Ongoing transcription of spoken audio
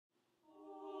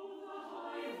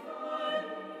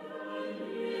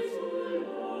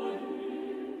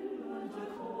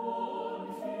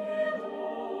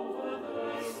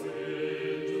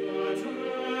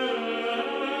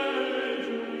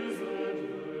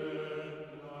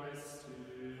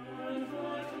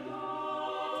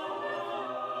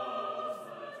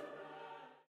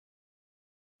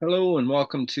Hello and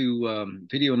welcome to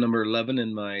video number 11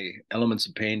 in my Elements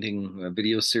of Painting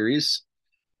video series.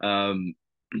 Um,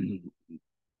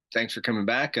 Thanks for coming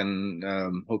back and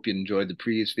hope you enjoyed the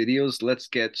previous videos. Let's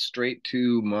get straight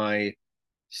to my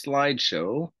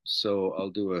slideshow. So I'll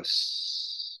do a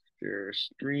share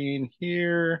screen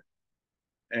here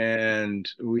and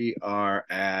we are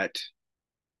at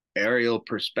aerial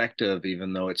perspective,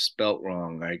 even though it's spelt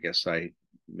wrong. I guess I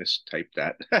mistyped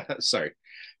that. Sorry.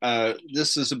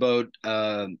 This is about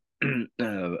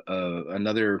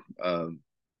another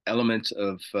element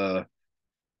of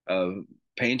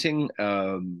painting,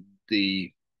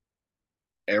 the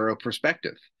aerial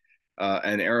perspective.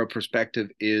 And aerial perspective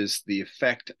is the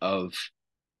effect of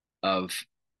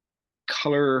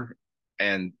color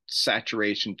and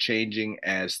saturation changing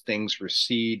as things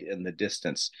recede in the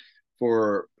distance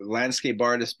for landscape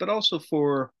artists, but also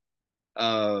for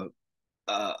uh,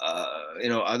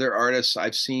 other artists.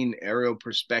 I've seen aerial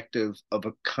perspective of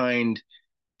a kind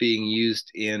being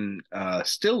used in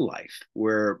still life,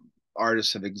 where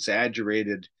artists have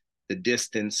exaggerated the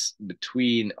distance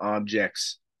between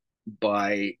objects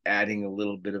by adding a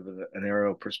little bit of an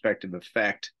aerial perspective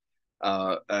effect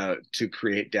to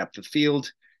create depth of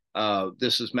field.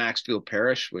 This is Maxfield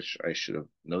Parrish, which I should have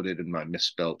noted in my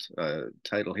misspelt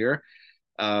title here.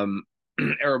 Um,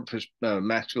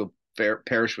 Maxfield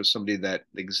Parrish was somebody that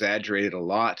exaggerated a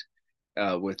lot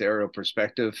with aerial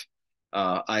perspective.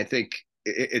 I think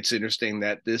it's interesting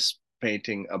that this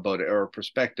painting about aerial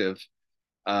perspective,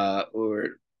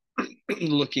 or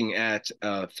looking at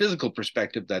physical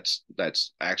perspective,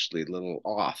 that's actually a little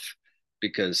off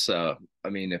because I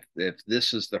mean, if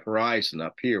this is the horizon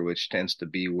up here, which tends to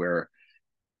be where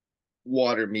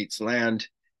water meets land,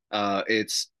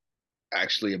 it's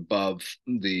actually above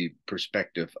the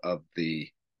perspective of the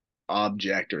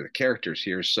object or the characters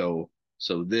here. So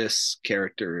this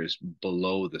character is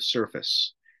below the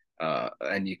surface,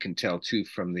 and you can tell too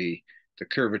from the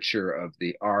curvature of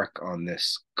the arc on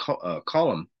this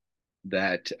column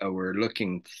that we're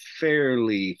looking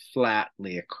fairly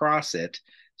flatly across it.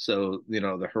 So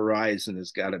the horizon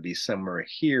has got to be somewhere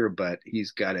here, but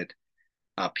he's got it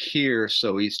up here.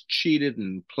 So he's cheated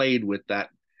and played with that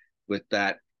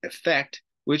effect,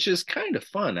 which is kind of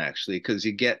fun actually, because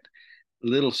you get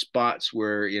little spots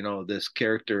where this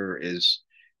character is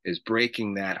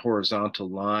breaking that horizontal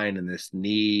line, and this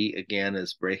knee again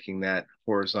is breaking that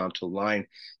horizontal line.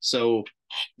 So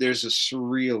there's a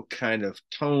surreal kind of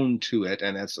tone to it,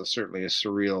 and that's certainly a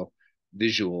surreal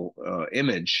visual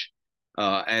image.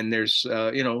 And there's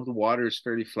the water is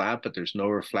fairly flat, but there's no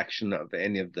reflection of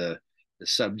any of the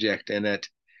subject in it.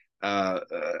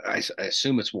 I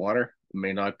assume it's water. It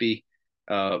may not be.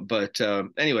 But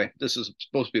anyway, this is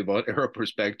supposed to be about aero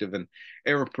perspective, and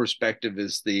aero perspective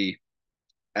is the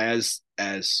as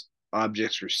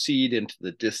objects recede into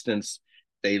the distance,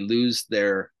 they lose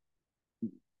their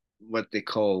what they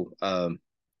call uh,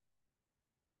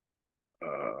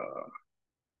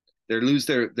 they lose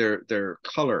their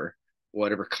color,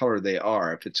 whatever color they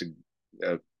are. If it's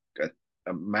a, a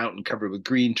a mountain covered with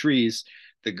green trees,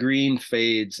 the green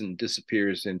fades and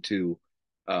disappears into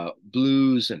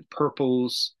blues and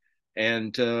purples,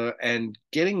 and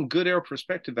getting good air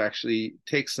perspective actually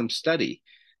takes some study.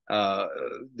 Uh,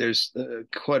 there's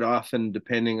quite often,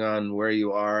 depending on where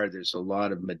you are, there's a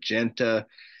lot of magenta,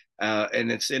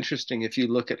 and it's interesting if you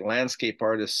look at landscape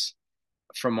artists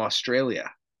from Australia.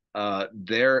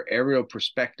 Their aerial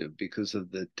perspective, because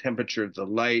of the temperature of the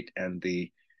light and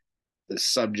the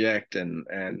subject and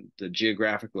the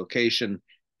geographic location,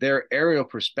 their aerial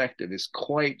perspective is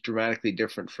quite dramatically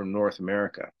different from North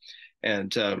America.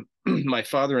 And my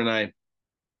father and I,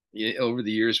 over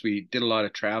the years, we did a lot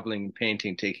of traveling,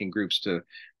 painting, taking groups to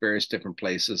various different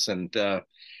places,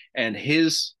 and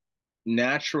his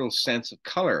natural sense of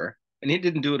color, and he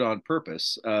didn't do it on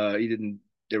purpose. He didn't.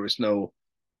 There was no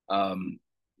um,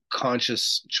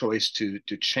 conscious choice to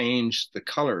change the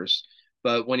colors.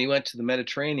 But when he went to the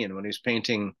Mediterranean, when he was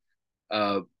painting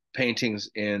paintings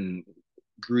in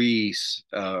Greece,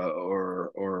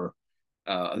 or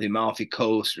the Amalfi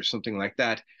Coast or something like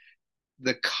that,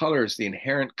 the colors, the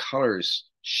inherent colors,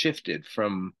 shifted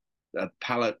from the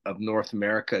palette of North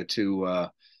America to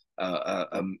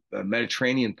a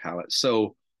Mediterranean palette.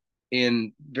 So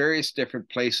in various different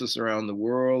places around the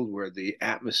world where the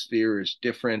atmosphere is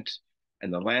different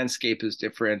and the landscape is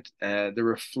different, the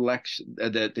reflection,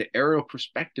 the aerial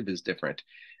perspective is different,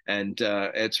 and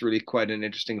it's really quite an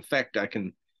interesting effect. I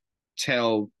can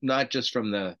tell not just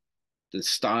from the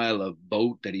style of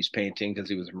boat that he's painting because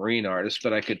he was a marine artist,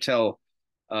 but I could tell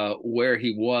where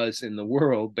he was in the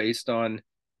world based on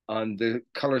on the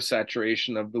color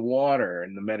saturation of the water.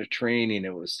 In the Mediterranean,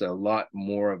 it was a lot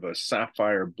more of a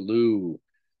sapphire blue.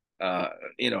 Uh,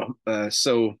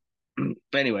 so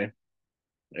anyway,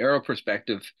 aero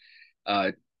perspective,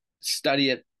 uh, study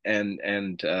it and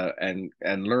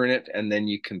learn it, and then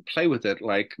you can play with it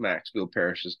like Maxfield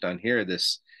Parrish has done here.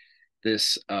 This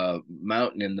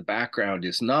mountain in the background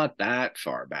is not that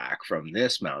far back from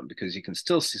this mountain because you can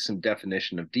still see some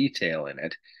definition of detail in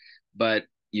it, but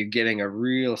you're getting a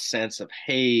real sense of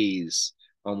haze,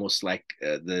 almost like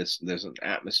there's an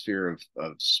atmosphere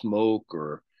of smoke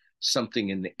or something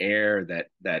in the air that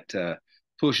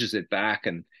pushes it back,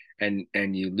 and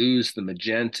you lose the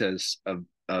magentas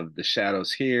of the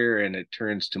shadows here, and it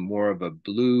turns to more of a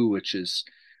blue, which is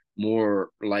more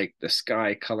like the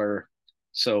sky color.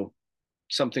 So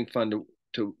something fun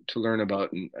to learn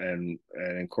about and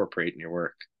incorporate in your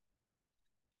work.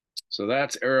 So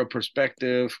that's aerial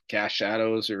perspective. Cast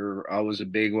shadows are always a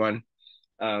big one.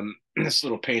 This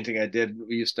little painting I did,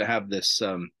 we used to have this,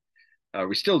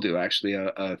 we still do actually,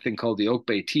 a thing called the Oak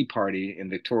Bay Tea Party in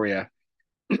Victoria,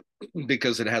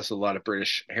 because it has a lot of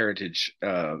British heritage.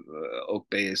 Oak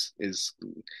Bay is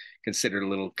considered a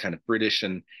little kind of British,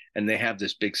 and they have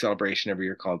this big celebration every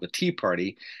year called the Tea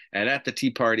Party. And at the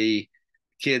tea party,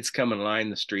 kids come and line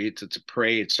the streets. It's a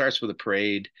parade. It starts with a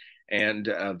parade, and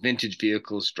vintage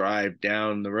vehicles drive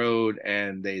down the road,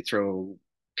 and they throw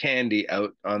candy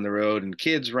out on the road, and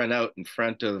kids run out in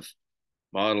front of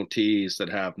Model Ts that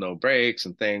have no brakes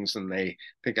and things, and they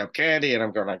pick up candy, and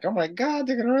I'm going like, oh my God,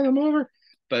 they're gonna run them over.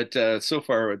 But so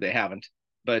far they haven't.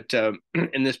 But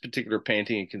in this particular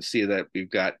painting, you can see that we've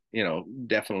got,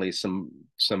 definitely some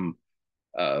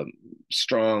uh,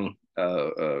 strong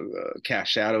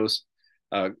cast shadows.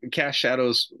 Cast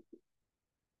shadows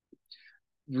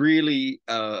really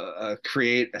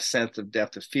create a sense of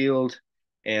depth of field,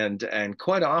 and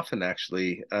quite often,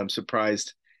 actually, I'm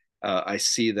surprised. I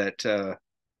see that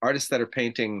artists that are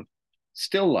painting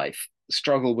still life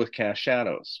struggle with cast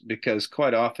shadows, because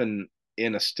quite often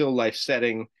in a still life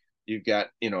setting, you've got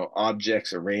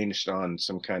objects arranged on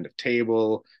some kind of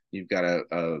table. You've got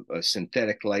a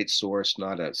synthetic light source,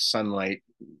 not a sunlight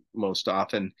most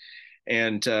often,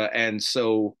 and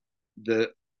so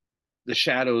the the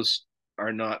shadows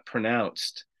are not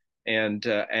pronounced, and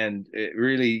it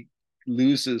really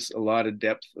loses a lot of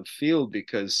depth of field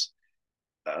because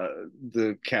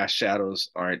the cast shadows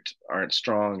aren't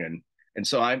strong, and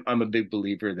so I'm a big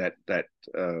believer that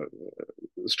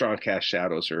strong cast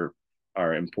shadows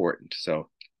are important. So,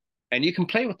 and you can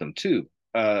play with them too.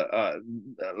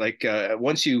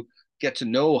 Once you get to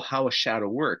know how a shadow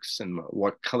works and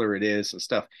what color it is and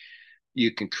stuff,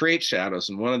 you can create shadows.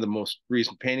 And one of the most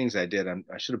recent paintings I did,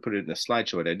 I should have put it in a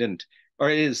slideshow, but I didn't, or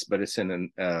it is, but it's in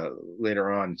an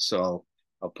later on, so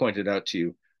I'll point it out to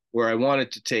you. Where I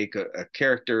wanted to take a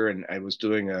character, and I was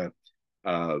doing a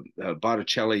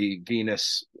Botticelli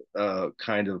Venus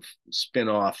kind of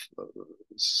spin-off.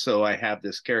 So I have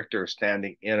this character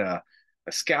standing in a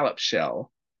scallop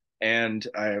shell, and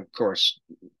I, of course,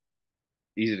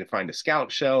 easy to find a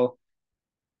scallop shell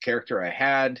character I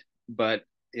had, but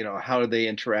how do they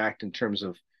interact in terms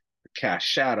of cast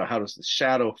shadow? How does the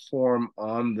shadow form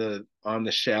on the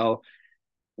shell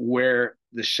where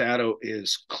the shadow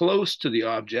is close to the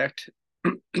object?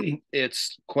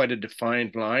 It's quite a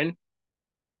defined line.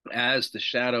 As the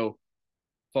shadow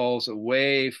falls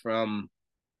away from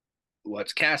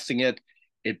what's casting it,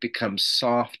 it becomes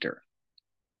softer,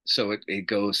 so it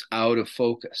goes out of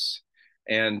focus,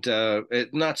 and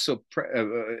it not so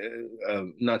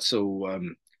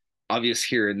obvious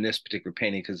here in this particular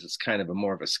painting because it's kind of a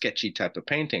more of a sketchy type of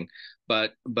painting.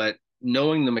 But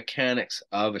knowing the mechanics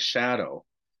of a shadow,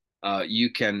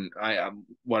 you can.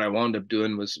 What I wound up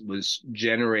doing was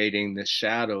generating this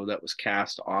shadow that was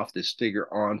cast off this figure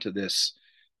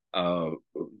uh,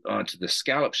 onto the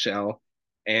scallop shell,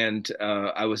 and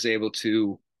I was able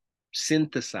to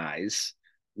synthesize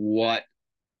what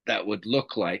that would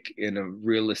look like in a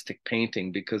realistic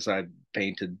painting, because I've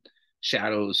painted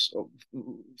shadows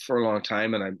for a long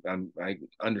time, and I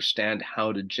understand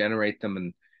how to generate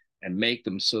them and make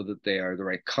them so that they are the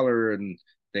right color, and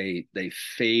they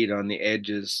fade on the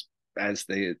edges as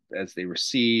they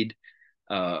recede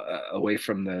away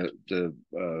from the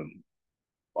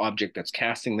object that's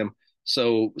casting them.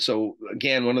 So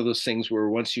again, one of those things where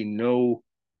once you know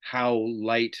how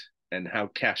light and how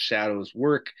cast shadows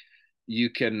work, you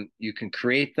can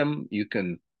create them, you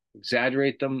can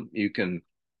exaggerate them, you can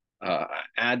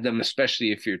add them,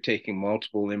 especially if you're taking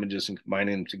multiple images and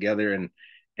combining them together. And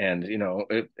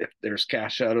if there's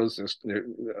cast shadows,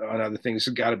 on other things,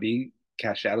 there's got to be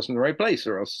cast shadows in the right place,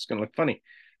 or else it's going to look funny.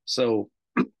 So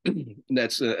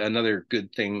That's another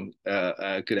good thing,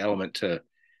 a good element to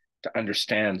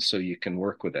understand so you can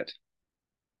work with it.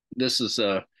 This is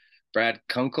Brad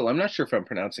Kunkel. I'm not sure if I'm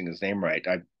pronouncing his name right.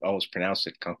 I always pronounce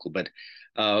it Kunkel, but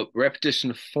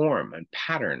repetition of form and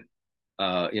pattern.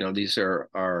 These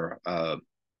are uh,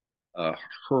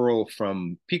 hurl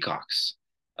from peacocks,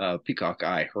 peacock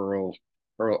eye, hurl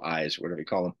eyes, whatever you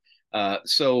call them.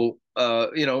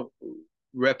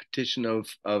 Repetition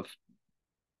of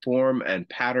form and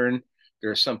pattern.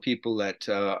 There are some people that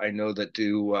I know that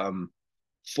do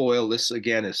foil. This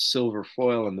again is silver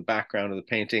foil in the background of the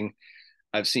painting.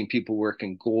 I've seen people work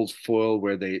in gold foil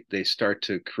where they start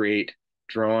to create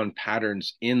drawn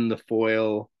patterns in the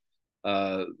foil.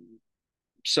 Uh,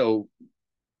 so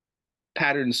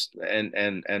patterns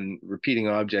and repeating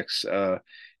objects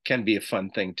can be a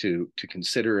fun thing to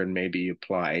consider and maybe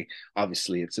apply.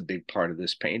 Obviously, it's a big part of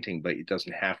this painting, but it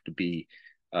doesn't have to be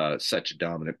such a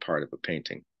dominant part of a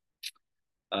painting.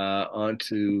 On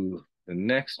to the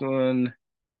next one.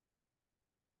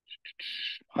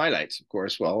 Highlights, of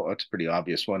course. Well, that's a pretty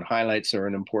obvious one. Highlights are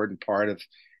an important part of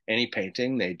any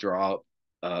painting. They draw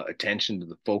attention to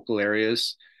the focal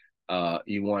areas.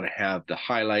 You want to have the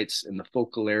highlights in the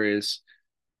focal areas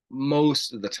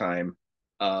most of the time.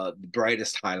 The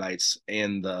brightest highlights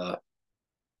in the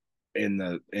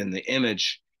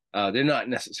image. They're not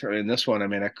necessarily in this one. I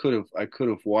mean, I could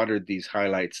have watered these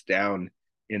highlights down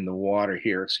in the water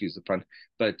here. Excuse the pun,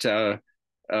 but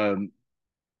um,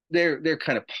 they're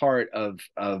kind of part of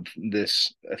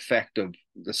this effect of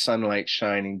the sunlight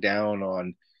shining down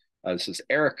on. This is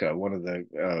Erica, one of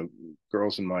the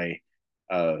girls in my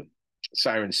uh,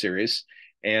 Siren series,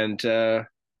 and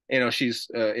she's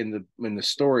in the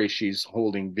story she's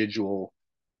holding vigil,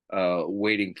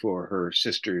 waiting for her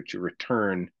sister to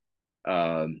return,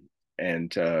 um,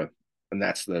 and uh, and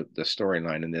that's the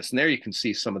storyline in this. And there you can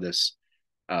see some of this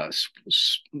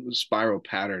spiral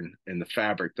pattern in the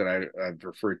fabric that I've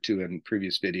referred to in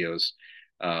previous videos,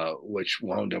 which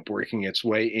wound up working its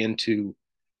way into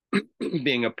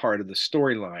being a part of the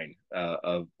storyline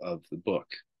of the book.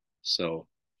 So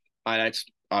highlights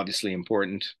obviously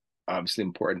important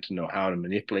to know how to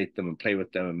manipulate them and play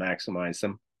with them and maximize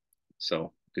them.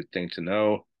 So good thing to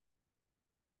know.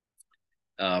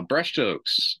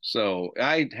 Brushstrokes. So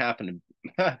I happen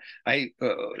to I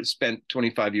spent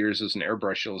 25 years as an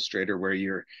airbrush illustrator where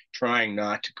you're trying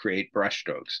not to create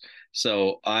brushstrokes.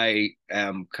 So I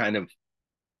am kind of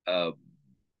uh,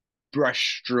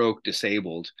 brushstroke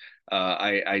disabled.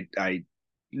 I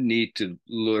need to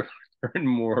learn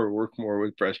more, work more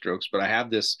with brushstrokes, but I have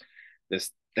this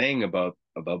thing about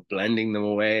blending them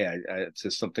away. It's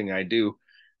just something I do,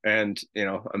 and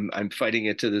I'm fighting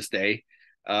it to this day.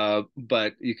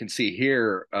 But you can see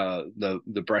here the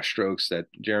brushstrokes that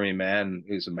Jeremy Mann,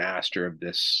 who's a master of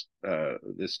this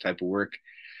type of work,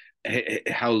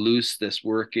 how loose this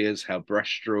work is, how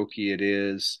brushstrokey it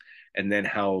is, and then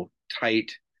how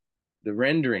tight the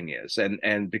rendering is.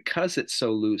 And because it's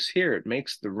so loose here, it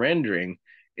makes the rendering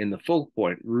in the focal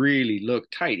point really look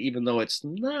tight, even though it's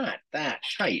not that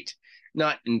tight,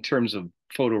 not in terms of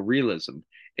photorealism,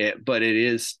 but it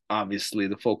is obviously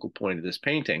the focal point of this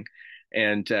painting.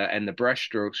 And the brush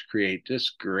strokes create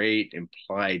this great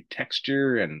implied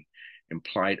texture and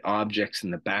implied objects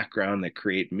in the background that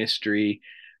create mystery.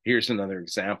 Here's another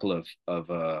example of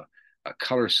a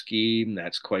color scheme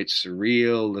that's quite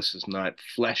surreal. This is not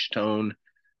flesh tone.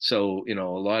 So, a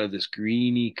lot of this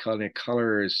greeny kind of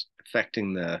color is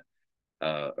affecting the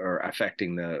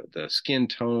skin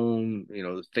tone.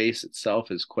 The face itself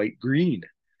is quite green.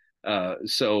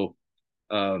 So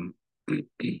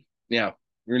yeah,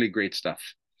 really great stuff.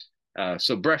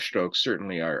 So brushstrokes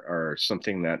certainly are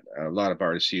something that a lot of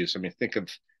artists use. I mean, think of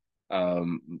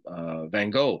Van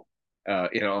Gogh.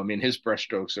 I mean, his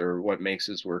brushstrokes are what makes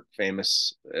his work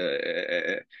famous.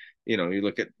 You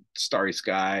look at Starry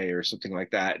Sky or something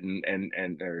like that,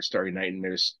 and or Starry Night, and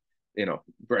there's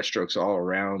brushstrokes all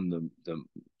around the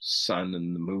sun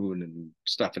and the moon and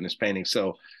stuff in his painting.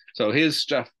 So his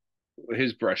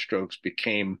brushstrokes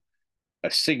became a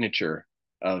signature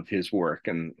of his work,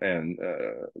 and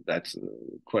that's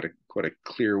quite a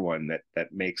clear one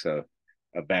that makes a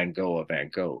Van Gogh a Van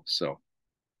Gogh. So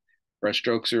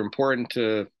brushstrokes are important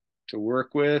to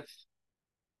work with.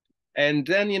 And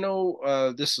then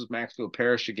this is Maxwell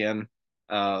Parrish again.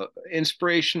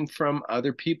 Inspiration from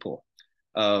other people.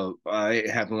 I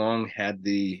have long had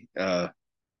the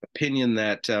opinion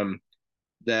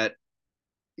that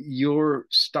your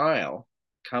style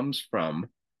comes from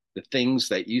the things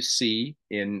that you see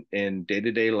in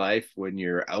day-to-day life when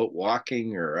you're out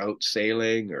walking or out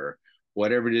sailing or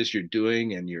whatever it is you're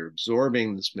doing, and you're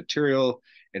absorbing this material,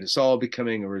 and it's all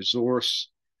becoming a resource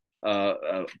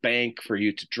bank for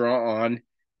you to draw on.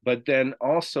 But then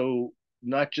also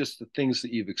not just the things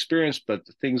that you've experienced, but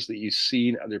the things that you've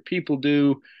seen other people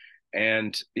do.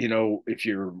 And, you know, if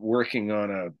you're working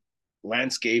on a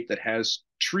landscape that has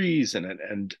trees in it,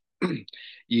 and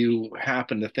you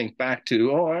happen to think back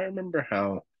to, oh, I remember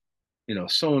how, you know,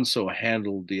 so and so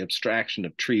handled the abstraction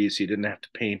of trees. You didn't have to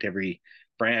paint every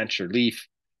branch or leaf.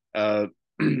 Uh,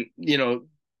 you know,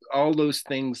 all those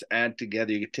things add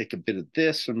together. You take a bit of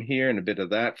this from here and a bit of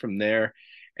that from there,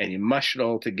 and you mush it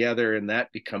all together, and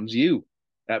that becomes you.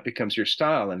 That becomes your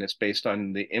style, and it's based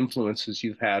on the influences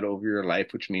you've had over your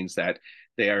life, which means that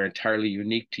they are entirely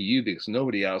unique to you because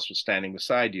nobody else was standing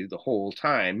beside you the whole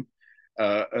time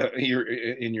you're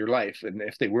in your life. And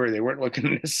if they were, they weren't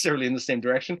looking necessarily in the same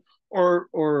direction,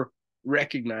 or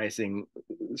recognizing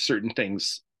certain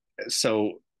things.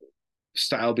 So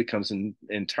style becomes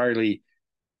entirely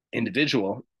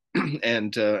individual,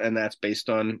 and that's based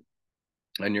on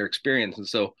your experience. And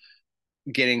so,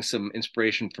 getting some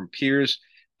inspiration from peers.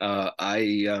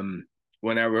 I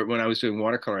when I was doing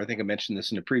watercolor, I think I mentioned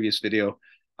this in a previous video.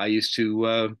 I used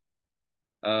to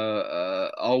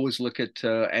always look at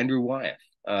Andrew Wyeth,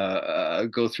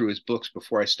 go through his books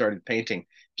before I started painting,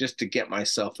 just to get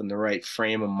myself in the right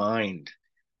frame of mind,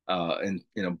 and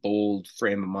in a bold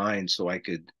frame of mind, so I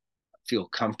could feel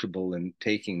comfortable in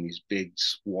taking these big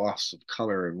swaths of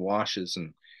color and washes,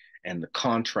 and the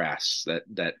contrasts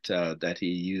that he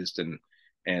used,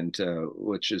 and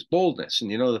which is boldness.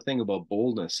 And you know, the thing about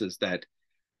boldness is that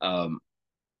um,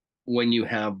 when you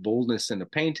have boldness in a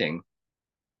painting,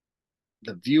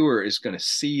 the viewer is going to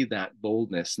see that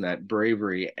boldness and that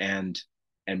bravery, and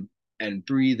and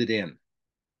breathe it in.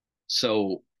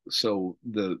 So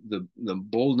the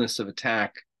boldness of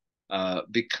attack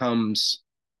becomes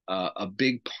a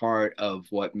big part of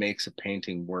what makes a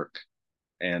painting work.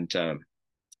 And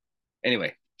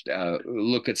anyway,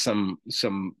 look at some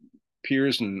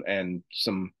peers and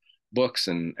some books,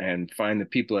 and find the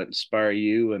people that inspire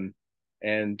you, and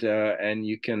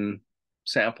you can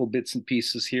sample bits and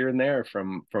pieces here and there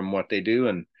from what they do,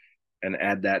 and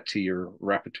add that to your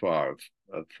repertoire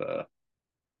of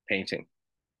painting.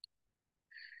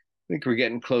 I think we're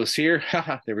getting close here.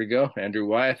 There we go. Andrew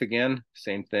Wyeth again,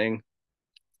 same thing.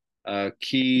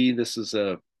 Key. This is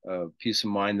a piece of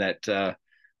mine that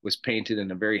was painted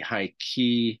in a very high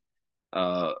key.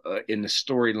 In the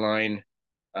storyline,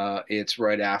 it's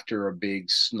right after a big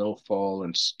snowfall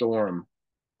and storm.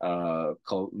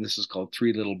 This is called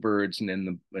Three Little Birds, and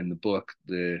in the book,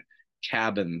 the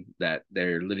cabin that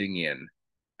they're living in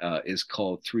is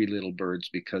called Three Little Birds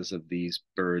because of these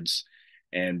birds,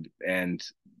 and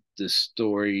the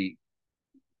story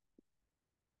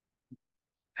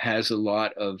has a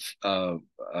lot of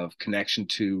connection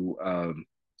to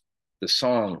the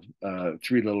song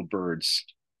Three Little Birds,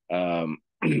 um,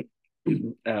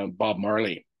 Bob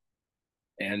Marley,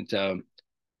 and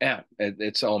yeah,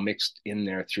 it's all mixed in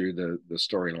there through the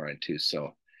storyline too.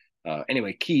 So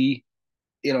anyway, key.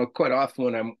 You know, quite often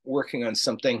when I'm working on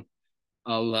something,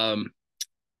 I'll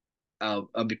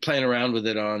I'll be playing around with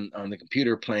it on the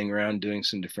computer, playing around, doing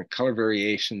some different color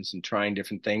variations and trying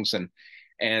different things,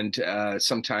 and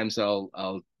sometimes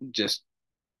I'll just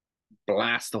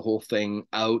blast the whole thing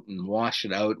out and wash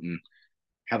it out and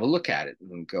have a look at it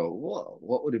and go, whoa,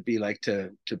 what would it be like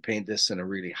to paint this in a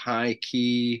really high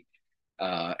key?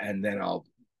 And then I'll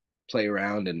play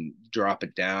around and drop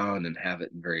it down and have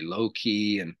it in very low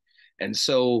key, and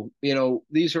so, you know,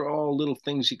 these are all little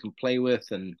things you can play with,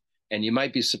 and you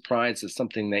might be surprised at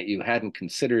something that you hadn't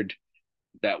considered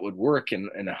that would work in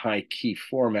a high key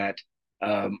format.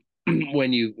 um,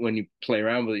 when you play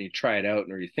around with it, you try it out,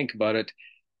 or you think about it,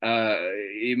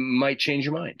 it might change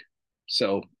your mind.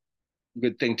 So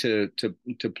good thing to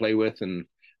play with, and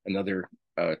another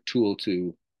tool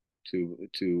to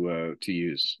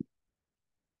use.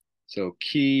 So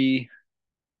key,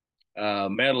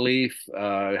 metal leaf.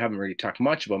 I haven't really talked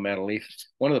much about metal leaf.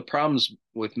 One of the problems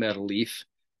with metal leaf,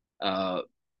 uh,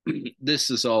 this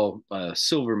is all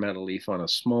silver metal leaf on a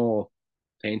small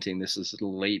painting. This is a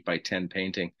little 8 by 10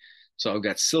 painting. So I've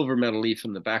got silver metal leaf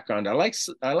in the background. I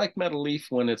like metal leaf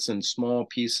when it's in small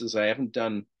pieces. I haven't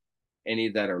done any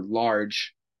that are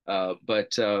large,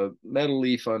 but metal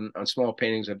leaf on small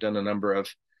paintings I've done a number of.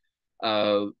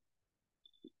 Uh,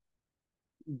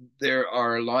 there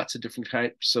are lots of different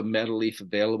types of metal leaf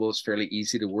available. It's fairly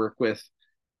easy to work with.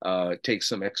 It takes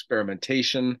some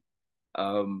experimentation.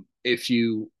 If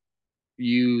you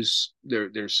use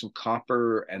there's some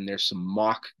copper and there's some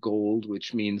mock gold,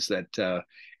 which means that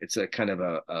it's a kind of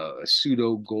a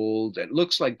pseudo gold that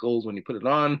looks like gold when you put it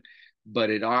on, but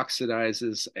it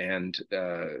oxidizes and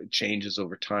changes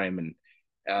over time.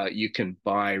 And you can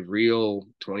buy real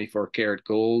 24 karat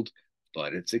gold,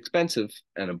 but it's expensive.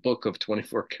 And a book of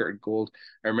 24 karat gold.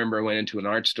 I remember I went into an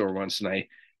art store once and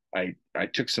I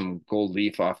took some gold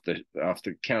leaf off the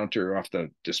counter, off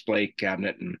the display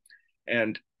cabinet,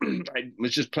 and I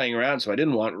was just playing around, so I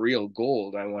didn't want real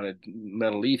gold. I wanted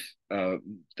metal leaf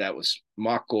that was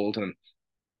mock gold. And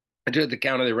I did the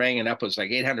counter, they rang it up. It was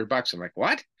like $800. I'm like,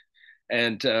 what?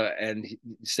 And he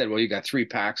said, well, you got 3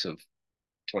 packs of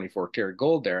 24 karat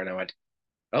gold there. And I went,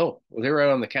 oh, well, they're right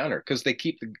on the counter because they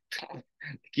keep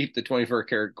the 24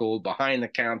 karat gold behind the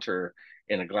counter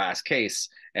in a glass case.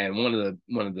 And one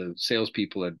of the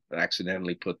salespeople had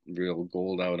accidentally put real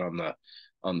gold out on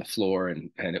the floor, and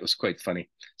it was quite funny.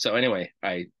 So anyway,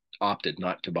 I opted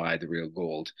not to buy the real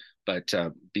gold, but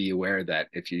be aware that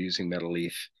if you're using metal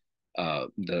leaf,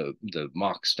 the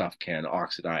mock stuff can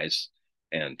oxidize.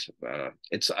 And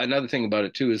it's another thing about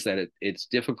it too is that it's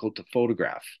difficult to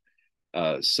photograph.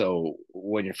 So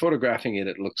when you're photographing it,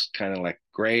 it looks kind of like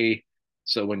gray.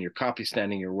 So when you're copy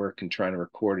standing your work and trying to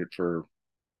record it for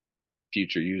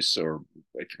future use, or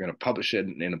if you're going to publish it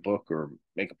in a book or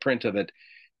make a print of it,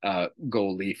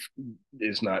 gold leaf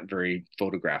is not very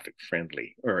photographic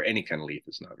friendly, or any kind of leaf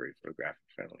is not very photographic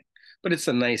friendly. But it's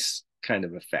a nice kind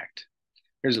of effect.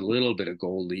 There's a little bit of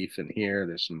gold leaf in here.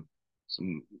 There's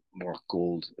some more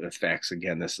gold effects.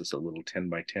 Again, this is a little 10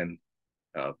 by 10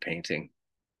 painting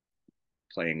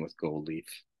playing with gold leaf.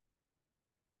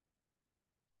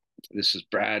 This is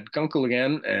Brad Kunkel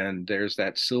again, and there's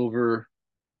that silver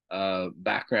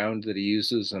background that he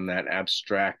uses and that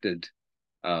abstracted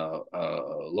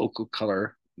local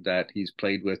color that he's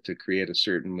played with to create a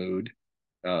certain mood.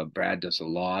 Brad does a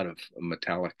lot of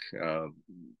metallic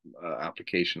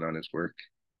application on his work.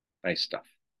 Nice stuff.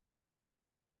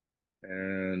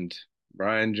 And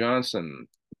Brian Johnson.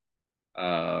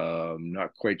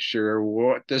 Not quite sure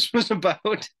what this was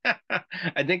about.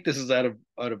 I think this is out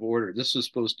of order. This was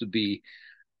supposed to be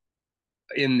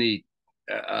in the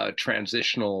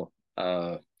transitional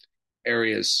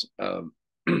areas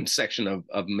section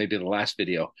of maybe the last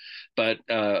video, but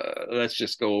let's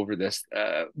just go over this.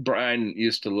 Brian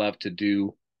used to love to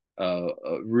do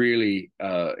really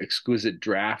exquisite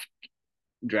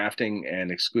drafting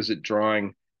and exquisite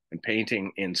drawing and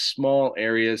painting in small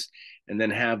areas, and then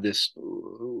have this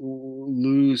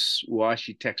loose,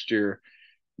 washy texture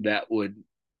that would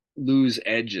lose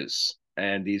edges.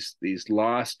 And these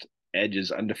lost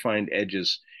edges, undefined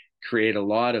edges, create a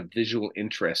lot of visual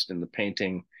interest in the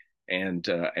painting and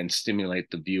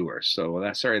stimulate the viewer. So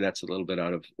that's a little bit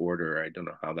out of order. I don't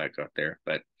know how that got there,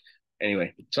 but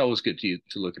anyway, it's always good to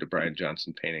look at a Brian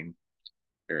Johnson painting.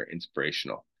 They're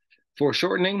inspirational.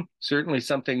 Foreshortening, certainly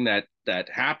something that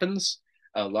happens.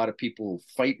 A lot of people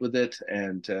fight with it,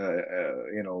 and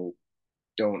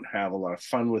don't have a lot of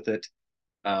fun with it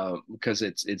because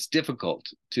it's difficult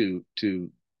to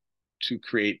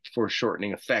create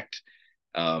foreshortening effect.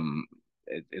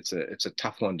 It's a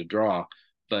tough one to draw,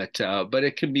 but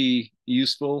it can be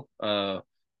useful.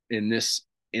 In this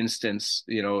instance,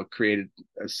 it created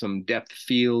some depth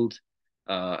field,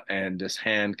 and this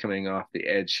hand coming off the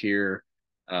edge here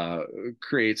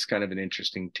creates kind of an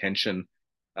interesting tension.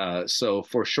 So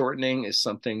foreshortening is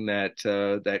something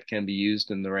that can be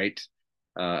used in the right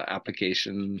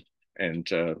application, and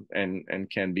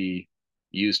can be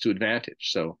used to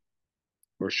advantage. So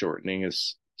foreshortening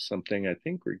is something. I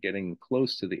think we're getting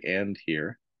close to the end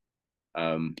here.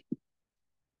 I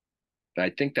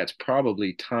think that's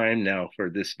probably time now for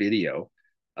this video.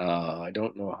 I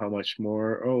don't know how much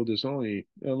more. Oh, there's only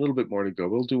a little bit more to go.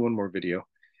 We'll do one more video.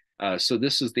 So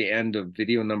this is the end of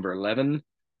video number 11.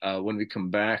 When we come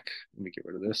back, let me get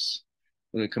rid of this.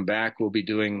 When we come back, we'll be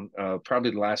doing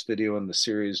probably the last video in the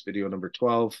series, video number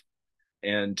 12,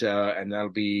 and that'll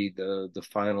be the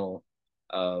final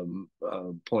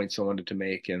points I wanted to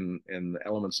make in the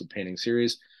Elements of Painting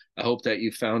series. I hope that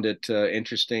you found it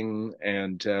interesting,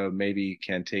 and maybe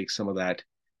can take some of that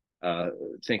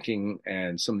thinking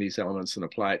and some of these elements and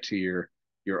apply it to your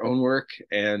own work.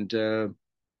 And we'll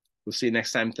see you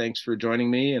next time. Thanks for joining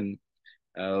me, and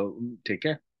take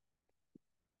care.